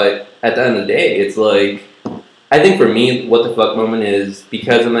know. But at the end of the day, it's I think for me, what the fuck moment is,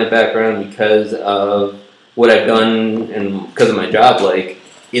 because of my background, because of what I've done, and because of my job,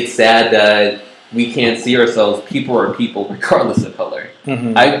 it's sad that we can't see ourselves. People are people, regardless of color.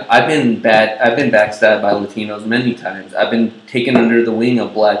 Mm-hmm. I've been backstabbed by Latinos many times. I've been taken under the wing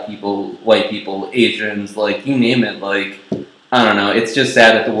of Black people, white people, Asians, you name it. I don't know. It's just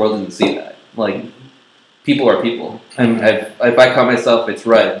sad that the world doesn't see that. People are people. And if I cut myself, it's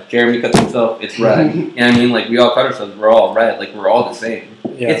red. Jeremy cuts himself, it's red. You know what I mean? We all cut ourselves, we're all red. We're all the same.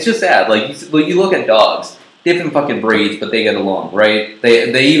 Yeah. It's just sad. You look at dogs. Different fucking breeds, but they get along, right?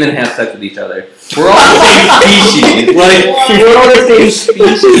 They even have sex with each other. We're all the same species. We're all the same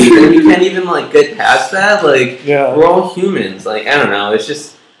species, and we can't even get past that. We're all humans. I don't know.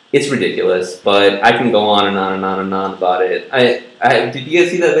 It's ridiculous. But I can go on and on and on and on about it. Did you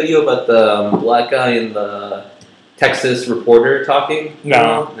guys see that video about the Black guy and the Texas reporter talking?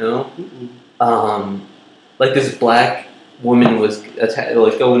 No. This Black woman was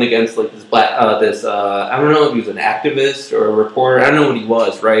going against this Black I don't know if he was an activist or a reporter. I don't know what he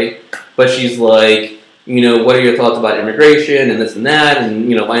was, right? But she's what are your thoughts about immigration and this and that, and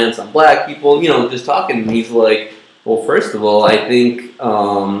violence on Black people? Just talking. And he's well, first of all, I think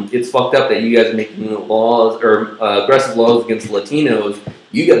it's fucked up that you guys are making laws or aggressive laws against Latinos.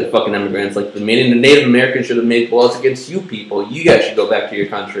 You guys are fucking immigrants. The Native Americans should have made laws against you people. You guys should go back to your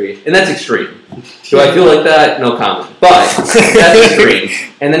country. And that's extreme. Do I feel like that? No comment. But that's extreme.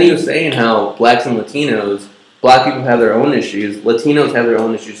 And then he was saying how Blacks and Latinos, Black people have their own issues. Latinos have their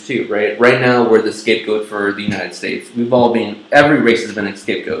own issues too, right? Right now, we're the scapegoat for the United States. Every race has been a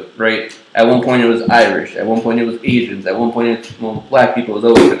scapegoat, right? At one point it was Irish. At one point it was Asians. At one point, Black people has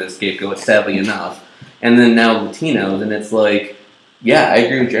always been a scapegoat, sadly enough. And then now Latinos, and it's yeah, I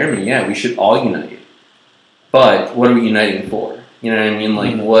agree with Jeremy. Yeah, we should all unite. But what are we uniting for? You know what I mean?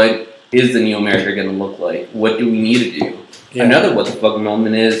 What is the new America going to look like? What do we need to do? Yeah. Another what the fuck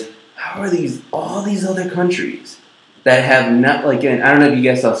moment is, how are all these other countries that have not, I don't know if you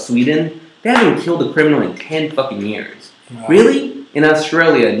guys saw Sweden, they haven't killed a criminal in 10 fucking years. Wow. Really? In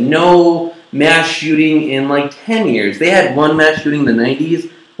Australia, no mass shooting in like 10 years. They had one mass shooting in the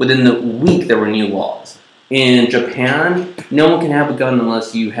 90s. Within the week, there were new laws. In Japan, no one can have a gun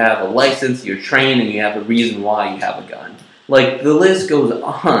unless you have a license, you're trained, and you have a reason why you have a gun. Like, the list goes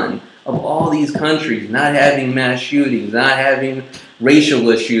on of all these countries not having mass shootings, not having racial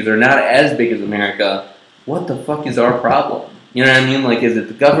issues, or not as big as America. What the fuck is our problem? You know what I mean? Like, is it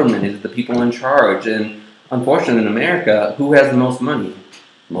the government? Is it the people in charge? And unfortunately, in America, who has the most money?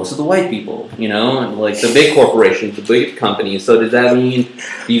 Most of the white people, you know, and like the big corporations, the big companies. So does that mean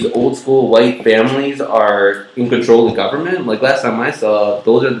these old school white families are in control of the government? Like last time I saw,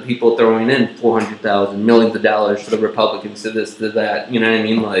 those are the people throwing in $400,000, millions of dollars to the Republicans, to this, to that. You know what I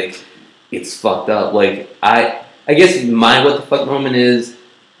mean? Like, it's fucked up. Like, I guess my what the fuck moment is,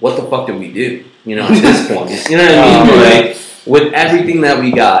 what the fuck did we do? You know, at this point. You know what I mean? Like, with everything that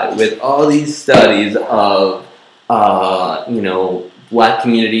we got, with all these studies of, you know, black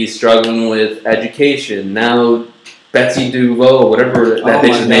communities struggling with education. Now, Betsy DeVos, whatever that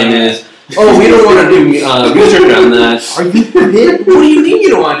bitch's name is. Oh, we don't want to do research on that. Are you kidding? What do you mean you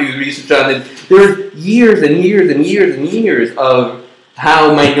don't want to do research on it? There are years and years and years and years of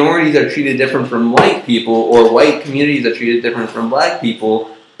how minorities are treated different from white people, or white communities are treated different from black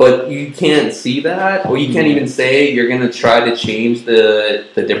people, but you can't see that, or you can't even say you're going to try to change the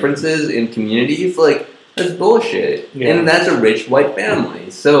differences in communities. Like, that's bullshit. Yeah. And that's a rich white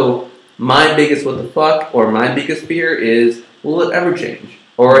family. So my biggest what the fuck, or my biggest fear is, will it ever change?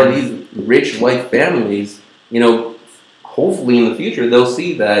 Or are these rich white families, you know, hopefully in the future they'll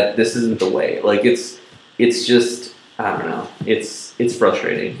see that this isn't the way. Like it's just, I don't know. It's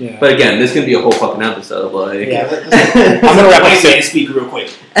frustrating. Yeah. But again, this can be a whole fucking episode. Like, yeah, I'm gonna wrap up and speak real quick.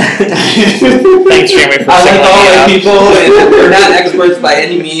 Thanks, Jeremy, for I like all white people, and we're not experts by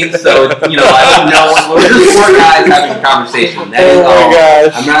any means, so you know I don't know. We're just four guys having a conversation. That is all.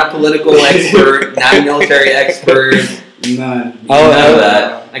 Gosh. I'm not a political expert, not a military expert. None of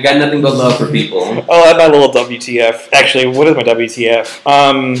that. I got nothing but love for people. I'll add my little WTF. Actually, what is my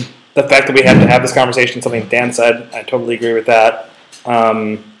WTF? The fact that we have to have this conversation, something Dan said, I totally agree with that.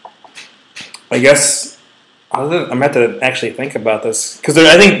 I guess I'm going to have to actually think about this. Because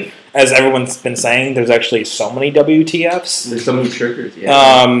I think, as everyone's been saying, there's actually so many WTFs. There's so many triggers,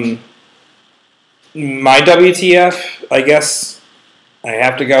 yeah. My WTF, I guess, I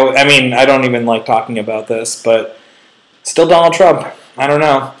have to go. I mean, I don't even like talking about this, but still Donald Trump. I don't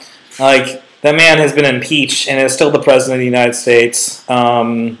know. Like, that man has been impeached and is still the president of the United States.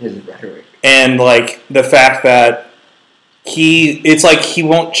 His rhetoric. And, like, the fact that it's like he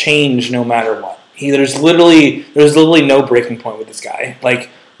won't change no matter what. There's literally no breaking point with this guy. Like,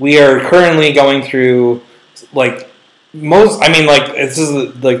 we are currently going through, like, this is,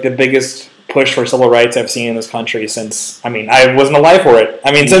 like, the biggest push for civil rights I've seen in this country since, I wasn't alive for it.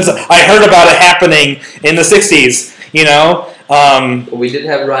 Since I heard about it happening in the 60s, you know? We did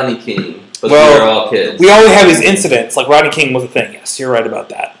have Rodney King, but we were all kids. We always have these incidents. Like, Rodney King was a thing. Yes, you're right about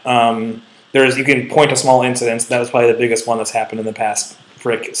that. You can point to small incidents. That was probably the biggest one that's happened in the past,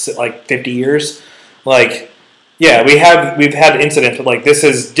 50 years. Like, yeah, we've had incidents, but, like, this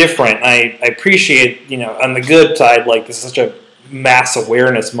is different. I appreciate, you know, on the good side, like, this is such a mass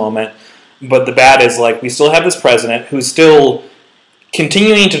awareness moment. But the bad is, like, we still have this president who's still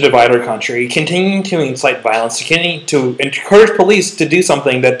continuing to divide our country, continuing to incite violence, continuing to encourage police to do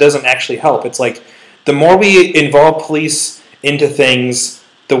something that doesn't actually help. It's like, the more we involve police into things,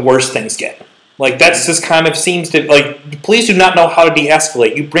 the worse things get. Like, that's just kind of seems to, like, the police do not know how to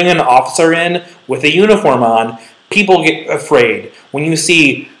de-escalate. You bring an officer in with a uniform on, people get afraid. When you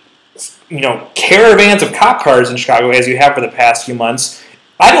see, you know, caravans of cop cars in Chicago, as you have for the past few months,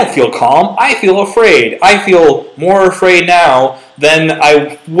 I don't feel calm. I feel afraid. I feel more afraid now than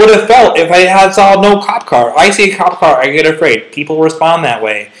I would have felt if I saw no cop car. I see a cop car, I get afraid. People respond that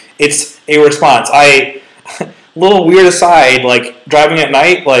way. It's a response. Little weird aside, like, driving at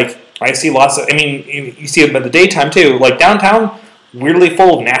night, like, I see lots of, you see it in the daytime too. Like, downtown, weirdly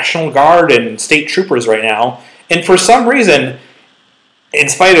full of National Guard and state troopers right now. And for some reason, in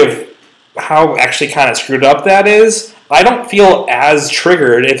spite of how actually kind of screwed up that is, I don't feel as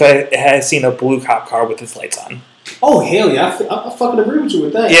triggered if I had seen a blue cop car with its lights on. Oh, hell yeah. I fucking agree with you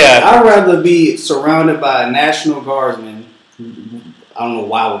with that. Yeah. I'd rather be surrounded by National Guardsmen. I don't know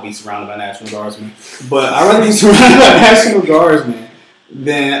why I would be surrounded by National Guardsmen, but I'd rather be surrounded by National Guardsmen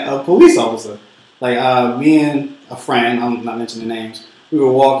than a police officer. Like, me and a friend, I'm not mentioning names, we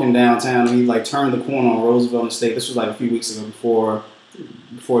were walking downtown and he, like, turned the corner on Roosevelt and State. This was, like, a few weeks ago before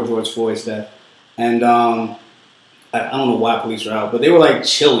George Floyd's death. And, I don't know why police were out, but they were, like,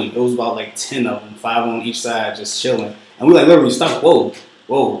 chilling. It was about, like, 10 of them, 5 on each side, just chilling. And we, like, literally stopped. Whoa,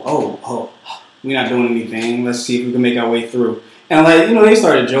 oh, we're not doing anything. Let's see if we can make our way through. And like, they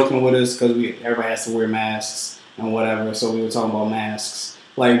started joking with us because everybody has to wear masks and whatever. So we were talking about masks.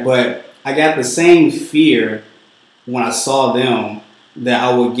 Like, but I got the same fear when I saw them that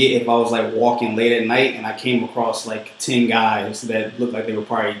I would get if I was like walking late at night and I came across like 10 guys that looked like they were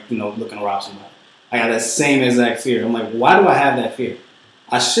probably, looking to rob somebody. I got that same exact fear. I'm like, why do I have that fear?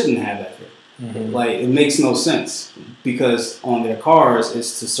 I shouldn't have that fear. Mm-hmm. Like, it makes no sense because on their cars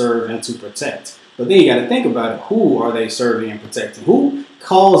it's to serve and to protect. But then you got to think about it. Who are they serving and protecting? Who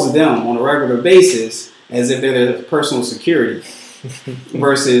calls them on a regular basis as if they're their personal security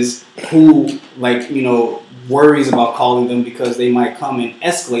versus who, like, worries about calling them because they might come and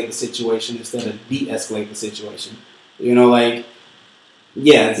escalate the situation instead of de-escalate the situation.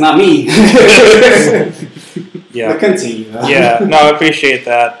 Yeah, it's not me. Yeah. But continue. Yeah, no, I appreciate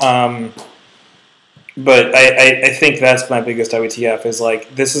that. But I think that's my biggest WTF is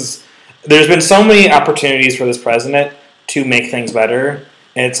like, there's been so many opportunities for this president to make things better.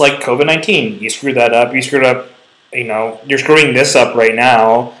 And it's like COVID-19. You screwed that up. You screwed up, you're screwing this up right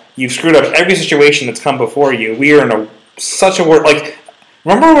now. You've screwed up every situation that's come before you. We are in such a world. Like,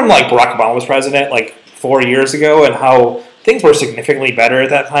 remember when like Barack Obama was president like 4 years ago, and how things were significantly better at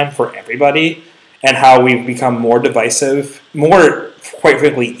that time for everybody, and how we've become more divisive, more, quite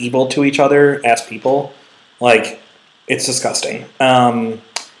frankly, evil to each other as people. Like, it's disgusting. And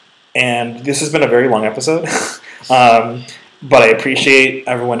this has been a very long episode, but I appreciate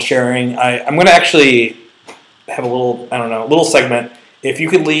everyone sharing. I'm going to actually have a little segment. If you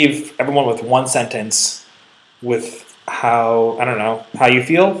could leave everyone with one sentence with how you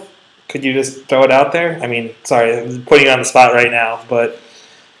feel, could you just throw it out there? I mean, sorry, I'm putting you on the spot right now, but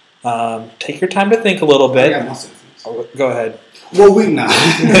take your time to think a little bit. I got my sentence. Go ahead. Well,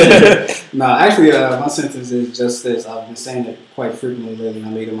 no, actually, my sentence is just this. I've been saying it quite frequently lately. I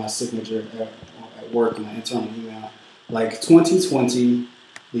made it my signature at work in my internal email. Like 2020,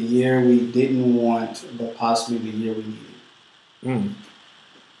 the year we didn't want, but possibly the year we needed.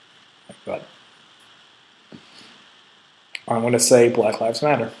 But I'm going to say Black Lives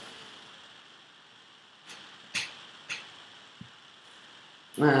Matter.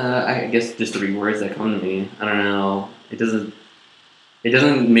 I guess just 3 words that come to me. I don't know. It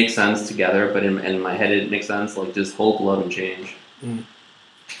doesn't make sense together, but in my head it makes sense. Like, just hope, love, and change.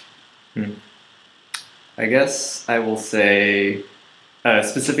 I guess I will say,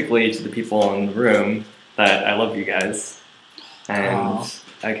 specifically to the people in the room, that I love you guys, and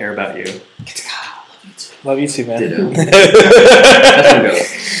I care about you. Love you too, man. Ditto.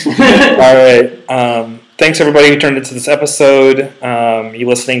 All right. Thanks, everybody who turned into this episode. You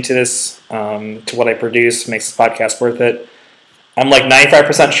listening to this, to what I produce, makes this podcast worth it. I'm like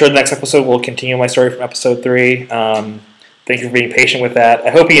 95% sure the next episode will continue my story from episode 3. Thank you for being patient with that. I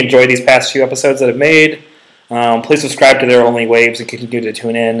hope you enjoyed these past few episodes that I've made. Please subscribe to There Are Only Waves and continue to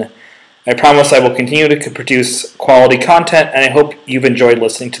tune in. I promise I will continue to produce quality content, and I hope you've enjoyed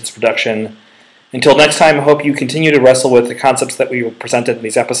listening to this production. Until next time, I hope you continue to wrestle with the concepts that we presented in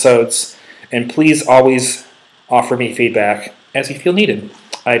these episodes, and please always offer me feedback as you feel needed.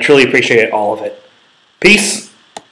 I truly appreciate all of it. Peace!